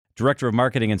Director of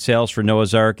Marketing and Sales for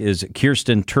Noah's Ark is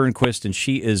Kristin Turnquist, and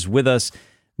she is with us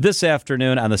this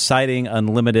afternoon on the Siding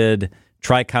Unlimited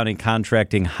Tri-County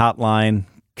Contracting Hotline.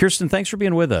 Kristin, thanks for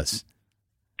being with us.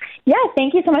 Yeah,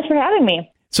 thank you so much for having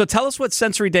me. So tell us what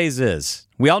Sensory Days is.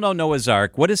 We all know Noah's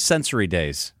Ark. What is Sensory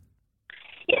Days?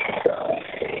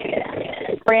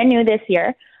 Brand new this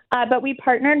year, but we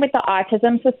partnered with the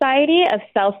Autism Society of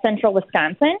South Central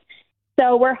Wisconsin.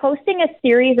 So we're hosting a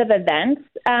series of events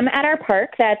at our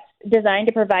park that's designed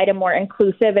to provide a more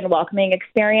inclusive and welcoming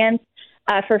experience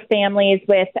for families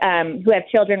with who have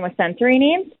children with sensory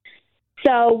needs.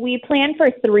 So we plan for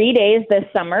 3 days this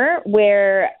summer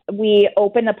where we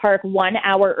open the park 1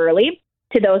 hour early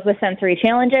to those with sensory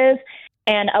challenges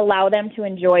and allow them to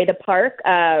enjoy the park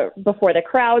before the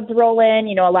crowds roll in.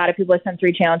 You know, a lot of people with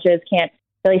sensory challenges can't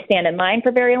really stand in line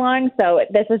for very long. So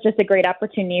this is just a great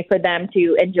opportunity for them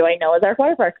to enjoy Noah's Ark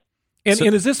Waterpark. And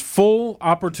is this full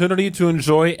opportunity to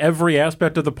enjoy every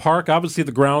aspect of the park? Obviously,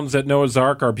 the grounds at Noah's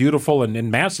Ark are beautiful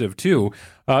and massive, too.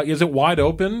 Is it wide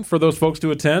open for those folks to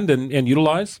attend and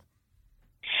utilize?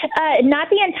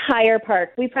 Not the entire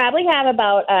park. We probably have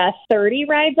about 30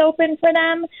 rides open for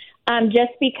them,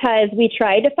 just because we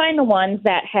tried to find the ones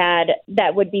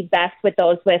that would be best with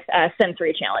those with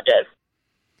sensory challenges.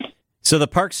 So the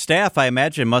park staff, I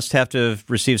imagine, must have to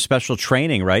receive special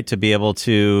training, right, to be able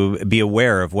to be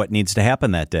aware of what needs to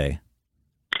happen that day.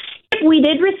 We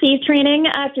did receive training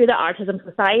through the Autism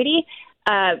Society.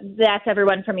 That's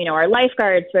everyone from, our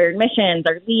lifeguards, our admissions,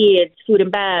 our leads, food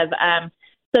and bev,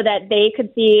 so that they could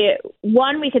see,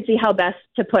 we could see how best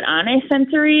to put on a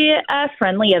sensory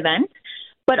friendly event,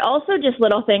 but also just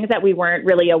little things that we weren't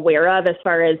really aware of as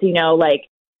far as, like,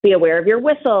 be aware of your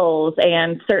whistles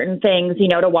and certain things,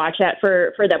 to watch out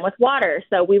for them with water.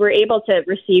 So we were able to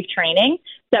receive training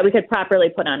so that we could properly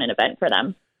put on an event for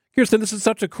them. Kristin, this is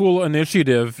such a cool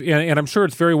initiative, and I'm sure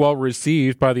it's very well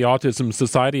received by the Autism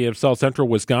Society of South Central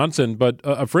Wisconsin, but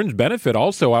a fringe benefit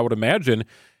also, I would imagine,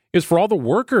 is for all the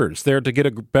workers there to get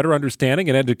a better understanding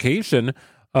and education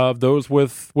of those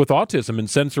with autism and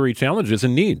sensory challenges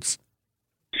and needs.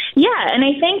 Yeah, and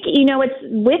I think, it's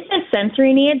with the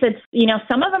sensory needs, it's,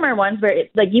 some of them are ones where,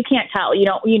 like, you can't tell. You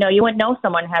wouldn't know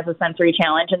someone has a sensory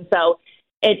challenge. And so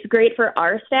it's great for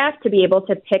our staff to be able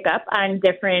to pick up on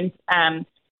different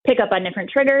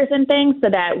triggers and things so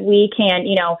that we can,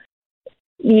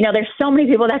 there's so many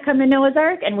people that come to Noah's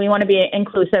Ark, and we want to be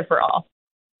inclusive for all.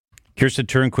 Kristin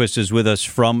Turnquist is with us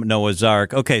from Noah's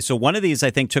Ark. Okay, so one of these,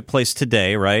 I think, took place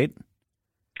today, right?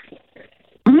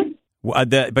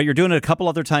 But you're doing it a couple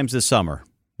other times this summer.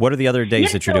 What are the other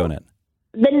days that you're doing it?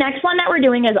 The next one that we're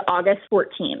doing is August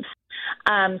 14th.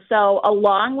 So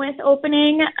along with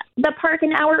opening the park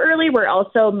an hour early, we're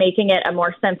also making it a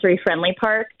more sensory-friendly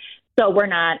park. So we're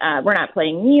not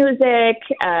playing music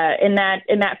in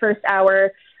that first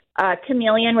hour.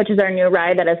 Chameleon, which is our new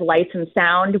ride that has lights and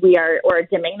sound, we're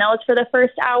dimming those for the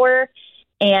first hour.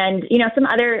 And, some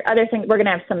other things, we're going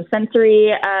to have some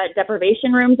sensory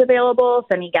deprivation rooms available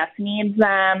if any guest needs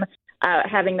them,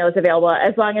 having those available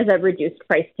as long as a reduced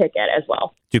price ticket as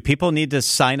well. Do people need to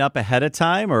sign up ahead of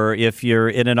time, or if you're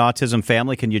in an autism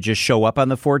family, can you just show up on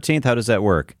the 14th? How does that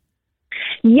work?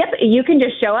 Yep, you can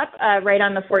just show up right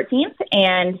on the 14th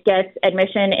and get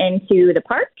admission into the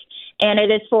park. And it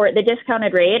is for the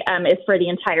discounted rate is for the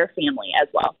entire family as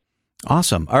well.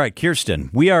 Awesome. All right,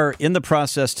 Kristin, we are in the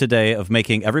process today of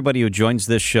making everybody who joins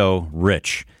this show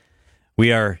rich.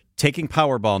 We are taking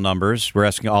Powerball numbers. We're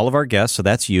asking all of our guests, so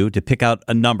that's you, to pick out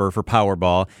a number for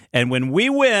Powerball. And when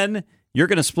we win, you're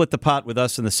going to split the pot with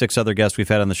us and the 6 other guests we've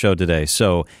had on the show today.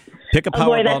 So pick a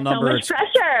Powerball number. So much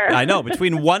pressure. I know.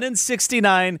 Between 1 and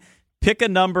 69, pick a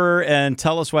number and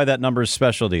tell us why that number is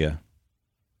special to you.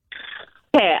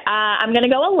 Okay, I'm going to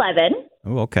go 11.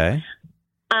 Oh, okay.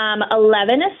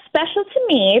 11 is special to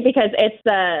me because it's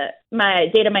my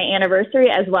date of my anniversary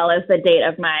as well as the date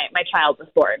of my child was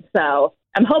born. So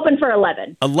I'm hoping for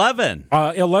 11. 11.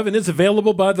 11 is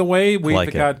available, by the way.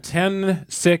 We've got it. 10,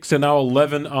 6, and now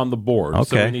 11 on the board. Okay.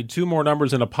 So we need 2 more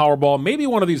numbers in a Powerball. Maybe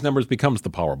one of these numbers becomes the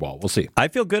Powerball. We'll see. I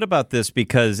feel good about this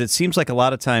because it seems like a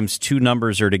lot of times 2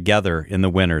 numbers are together in the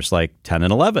winners, like 10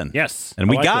 and 11. Yes. And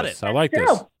we got it. I like this.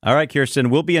 All right,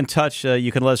 Kristin, we'll be in touch.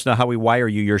 You can let us know how we wire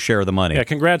you your share of the money. Yeah,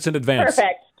 congrats in advance.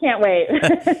 Perfect. Can't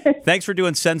wait. Thanks for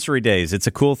doing Sensory Days. It's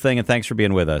a cool thing, and thanks for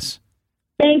being with us.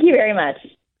 Thank you very much.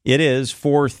 It is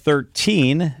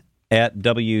 4:13 at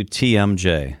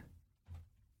WTMJ.